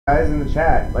guys in the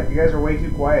chat. Like, you guys are way too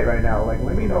quiet right now. Like,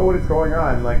 let me know what is going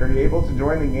on. Like, are you able to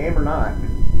join the game or not?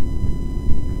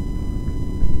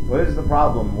 What is the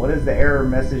problem? What is the error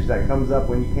message that comes up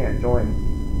when you can't join?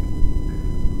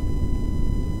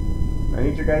 I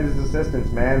need your guys'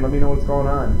 assistance, man. Let me know what's going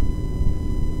on,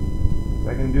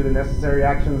 so I can do the necessary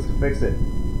actions to fix it.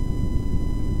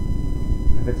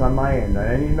 If it's on my end,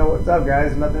 I need to know what's up,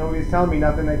 guys. Nobody's telling me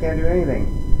nothing. I can't do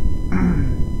anything.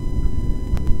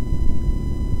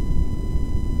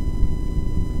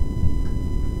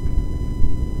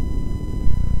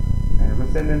 I'm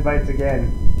gonna send invites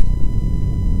again.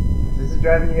 If this is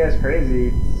driving you guys crazy,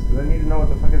 it's because I need to know what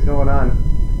the fuck is going on.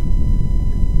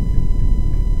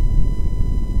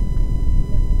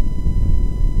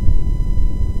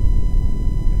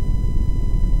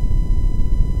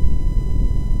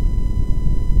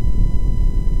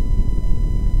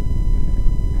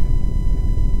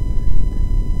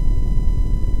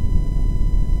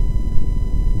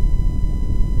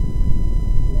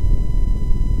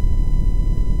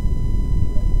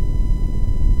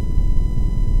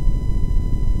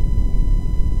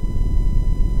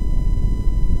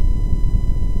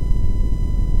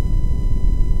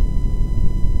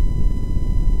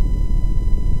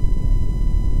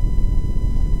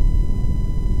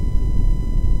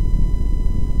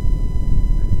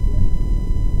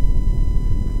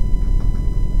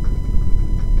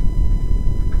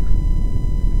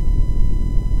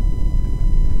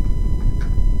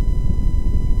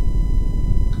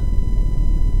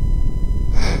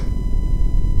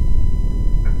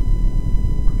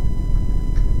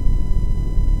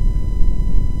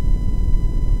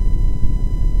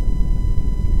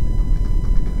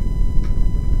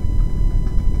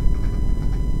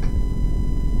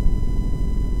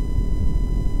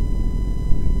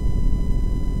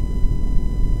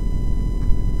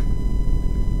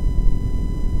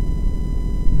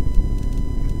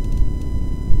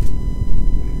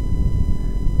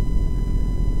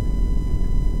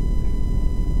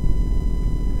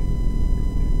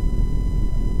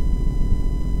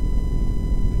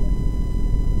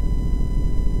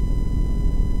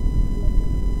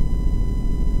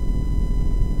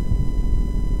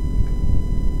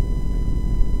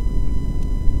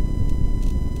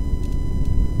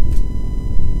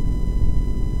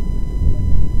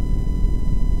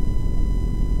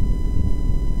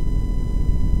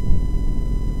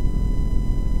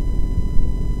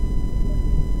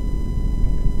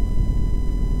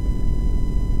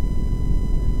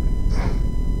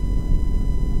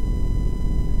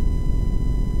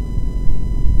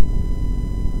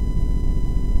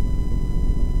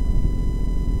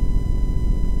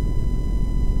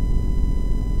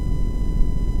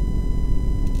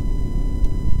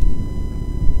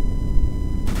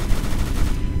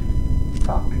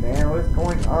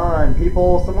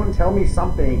 People, someone tell me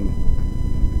something.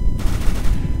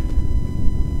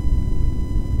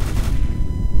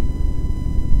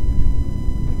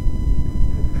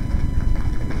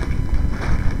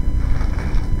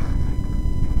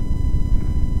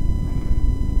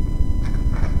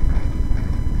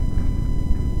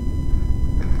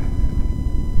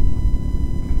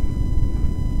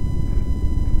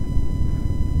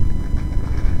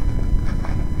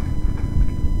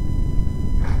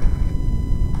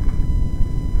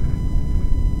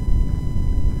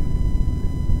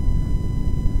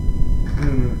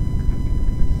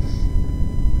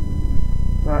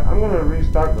 I'm gonna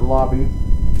restart the lobby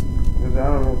because I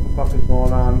don't know what the fuck is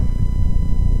going on.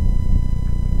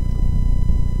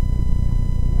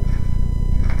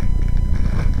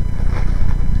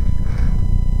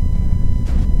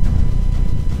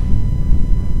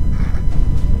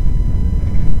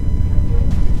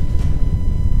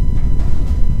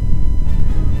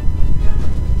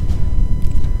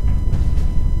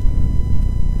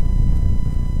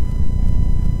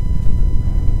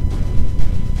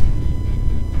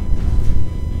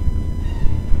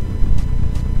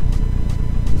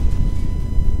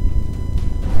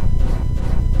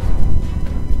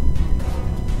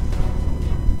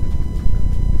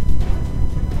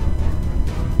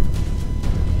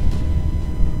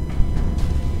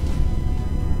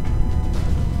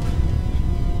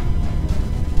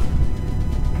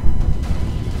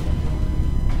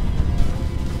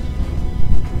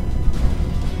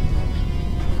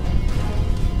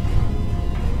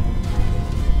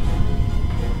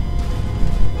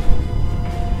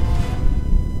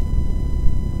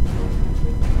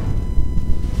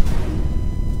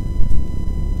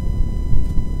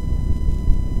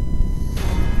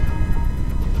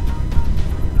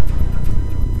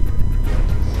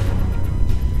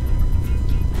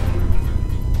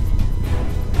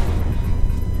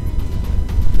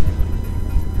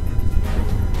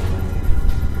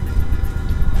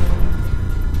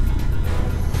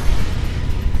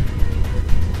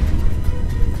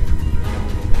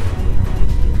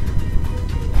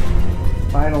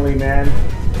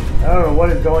 I don't know what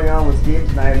is going on with Steam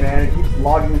tonight, man. It keeps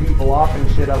logging people off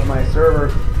and shit off my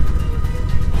server.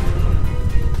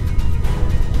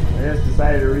 I just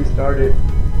decided to restart it.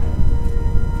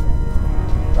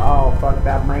 It's all fucked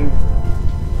up, man.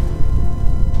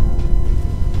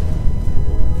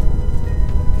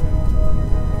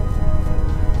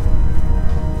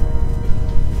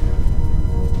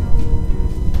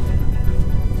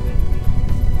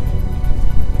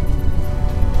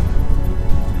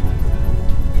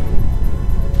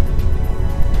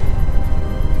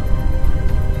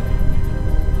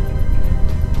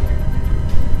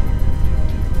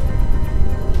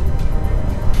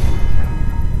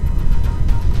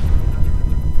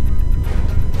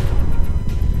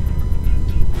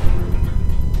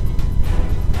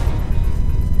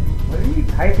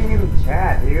 Typing in the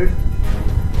chat, dude.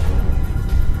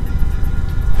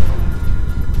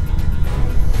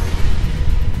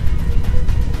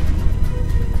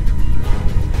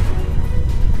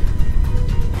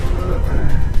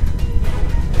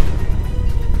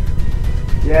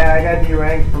 Yeah, I got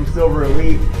D-ranked from Silver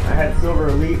Elite. I had Silver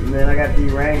Elite and then I got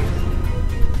D-ranked.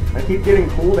 I keep getting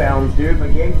cooldowns, dude. My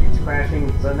game keeps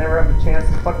crashing, so I never have a chance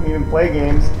to fucking even play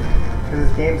games. Because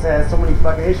this game has so many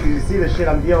fucking issues. You see the shit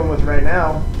I'm dealing with right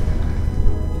now.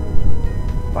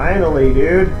 Finally,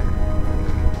 dude.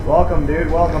 Welcome, dude.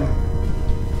 Welcome.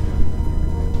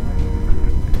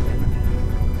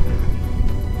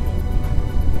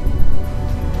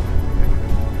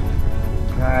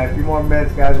 Alright, a few more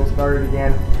minutes, guys. We'll start it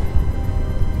again.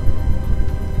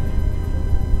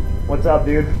 What's up,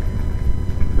 dude?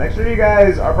 Make sure you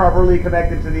guys are properly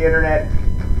connected to the internet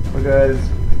because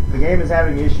the game is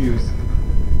having issues.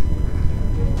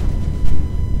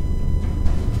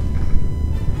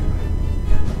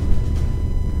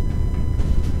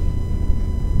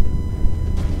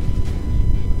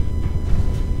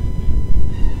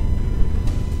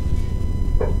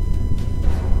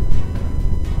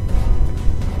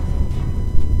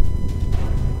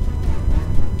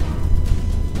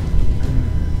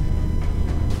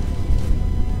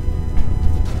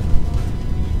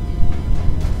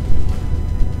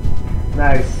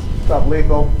 Nice. What's up,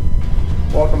 Lethal?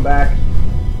 Welcome back.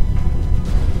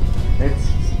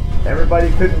 Everybody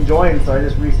couldn't join, so I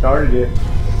just restarted it.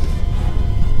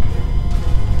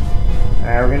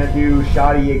 Alright, we're gonna do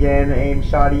Shoddy again. Aim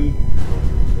Shoddy.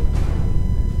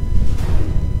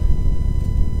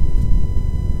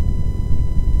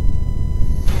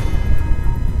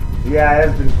 Yeah, it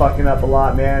has been fucking up a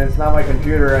lot, man. It's not my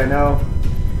computer, I know.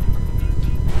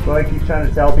 But I keep trying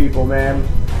to tell people, man.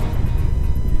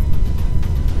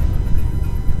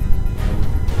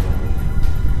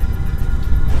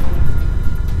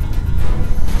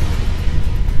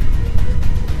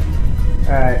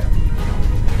 Alright.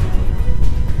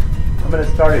 I'm going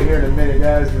to start it here in a minute,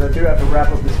 guys, because I do have to wrap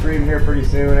up the stream here pretty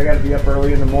soon. I got to be up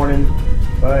early in the morning.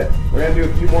 But we're going to do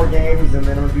a few more games, and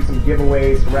then I'm going to do some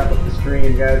giveaways to wrap up the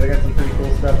stream, guys. I got some pretty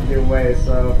cool stuff to give away,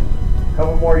 so a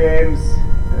couple more games,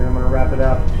 and I'm going to wrap it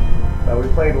up. But we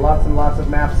played lots and lots of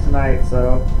maps tonight,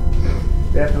 so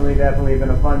definitely been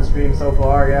a fun stream so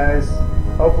far, guys.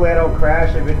 Hopefully I don't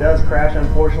crash. If it does crash,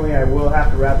 unfortunately, I will have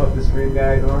to wrap up the stream,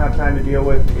 guys. I don't have time to deal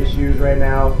with issues right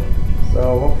now.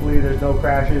 So hopefully there's no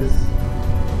crashes.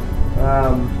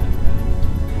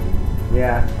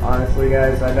 Yeah, honestly,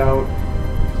 guys, I don't.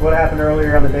 It's what happened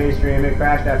earlier on the day stream. It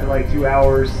crashed after like 2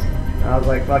 hours. I was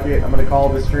like, fuck it, I'm going to call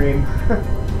the stream.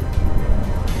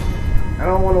 I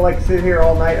don't want to like sit here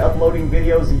all night uploading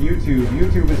videos to YouTube.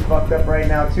 YouTube is fucked up right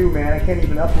now too, man. I can't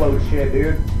even upload shit,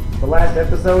 dude. The last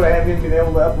episode I haven't even been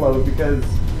able to upload because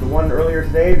the one earlier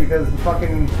today, because the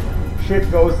fucking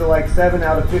shit goes to like 7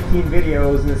 out of 15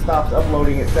 videos and it stops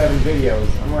uploading at 7 videos.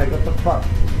 I'm like, what the fuck?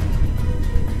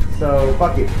 So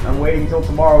fuck it. I'm waiting until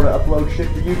tomorrow to upload shit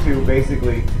to YouTube,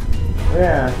 basically.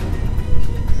 Yeah.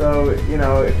 So, you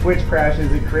know, if Twitch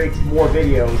crashes, it creates more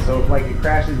videos. So if like it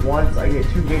crashes once, I get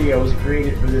 2 videos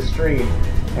created for this stream.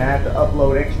 And I have to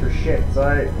upload extra shit. So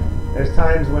there's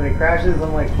times when it crashes,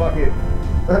 I'm like, fuck it.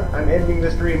 I'm ending the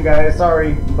stream, guys.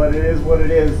 Sorry, but it is what it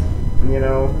is. You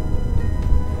know,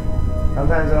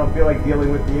 sometimes I don't feel like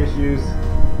dealing with the issues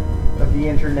of the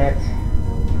internet.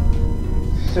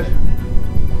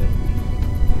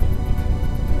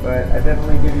 But I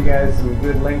definitely give you guys some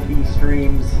good lengthy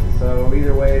streams. So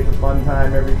either way, it's a fun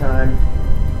time every time.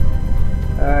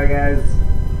 Alright, guys.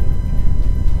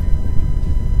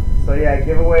 So yeah,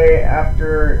 giveaway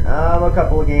after a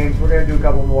couple of games. We're gonna do a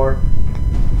couple more.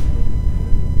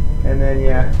 And then,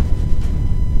 yeah.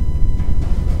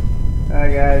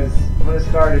 Alright, guys. I'm going to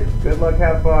start it. Good luck,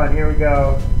 have fun. Here we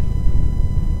go.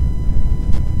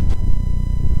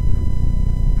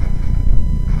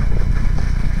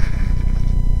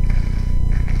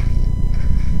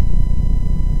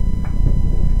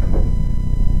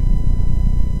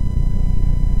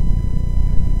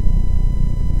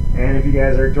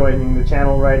 guys are joining the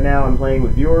channel right now, I'm playing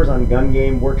with viewers on gun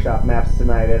game workshop maps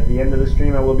tonight. At the end of the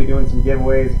stream, I will be doing some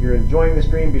giveaways. If you're enjoying the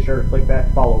stream, be sure to click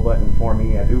that follow button for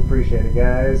me. I do appreciate it,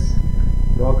 guys.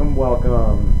 Welcome,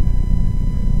 welcome.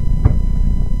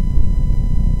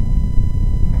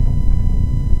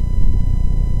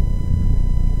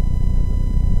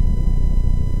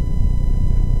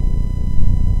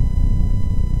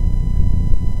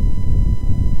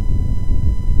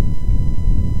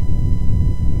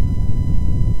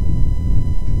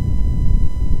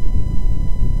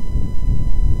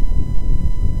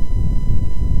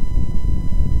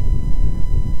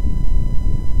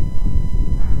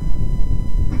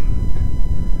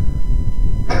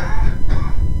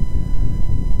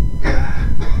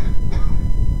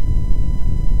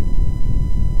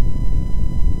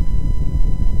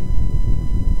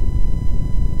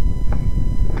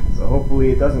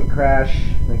 Hopefully it doesn't crash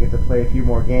and I get to play a few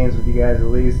more games with you guys at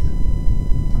least.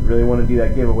 I really want to do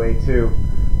that giveaway too.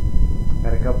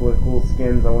 Got a couple of cool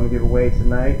skins I want to give away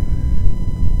tonight.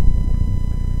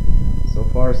 So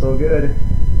far so good.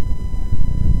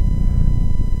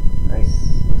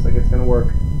 Nice. Looks like it's gonna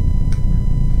work.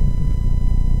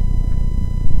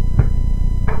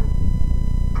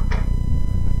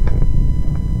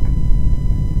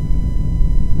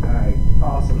 Alright,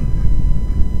 awesome.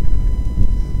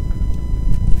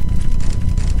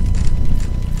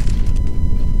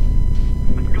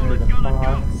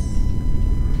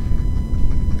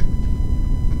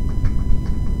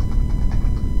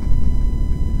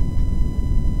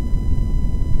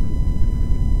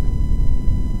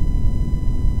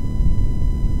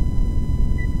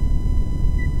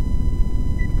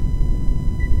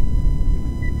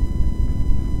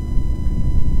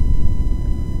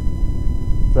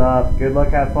 What's up? Good luck,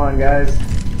 have fun, guys.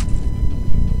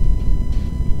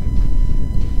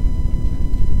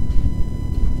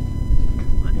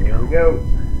 Here we go.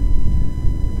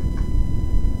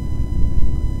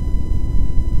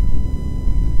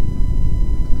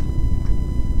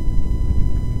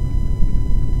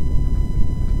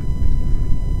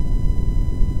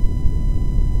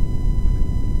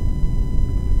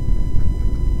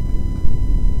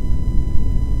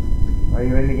 Are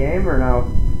you in the game or no?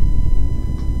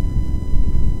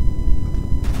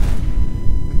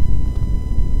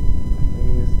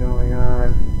 What is going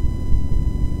on?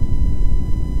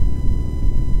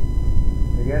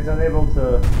 Are you guys unable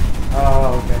to...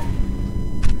 Oh, okay.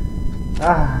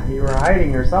 Ah, you were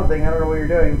hiding or something. I don't know what you're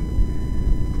doing.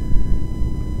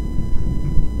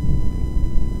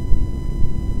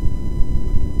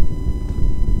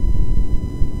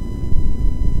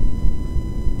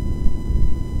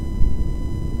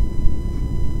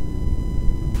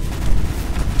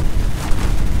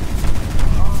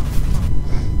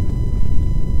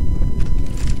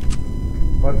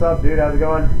 What's up, dude? How's it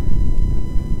going?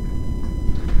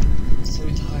 So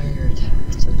tired.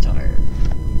 So tired.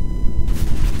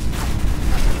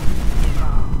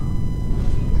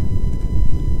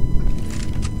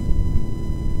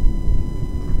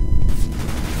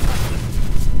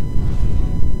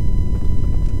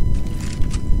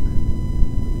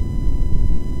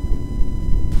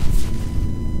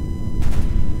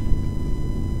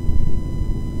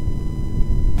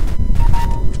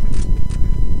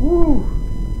 Woo!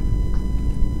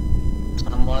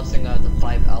 I'm watching The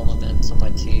Five Elements on my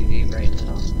TV right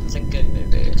now. It's a good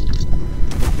movie.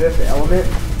 The Fifth Element?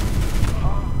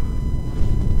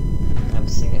 I haven't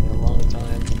seen it in a long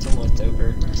time. It's almost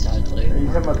over, sadly. Are you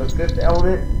talking about The Fifth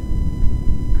Element?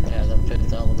 Yeah, The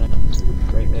Fifth Element.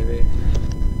 Great movie.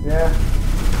 Yeah.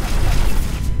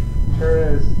 Sure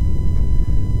is.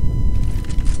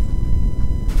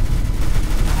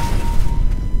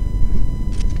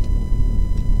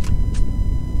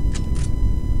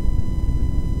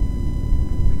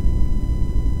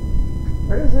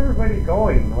 Where is everybody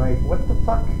going? Like, what the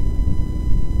fuck?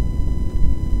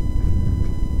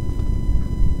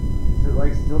 Is it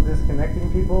like still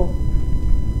disconnecting people?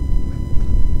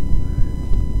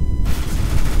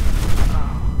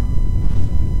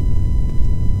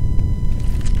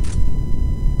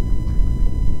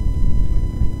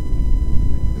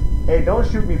 Hey, don't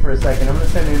shoot me for a second. I'm gonna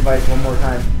send invites one more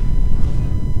time.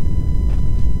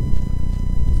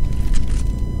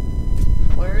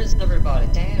 Where is everybody?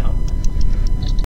 Damn.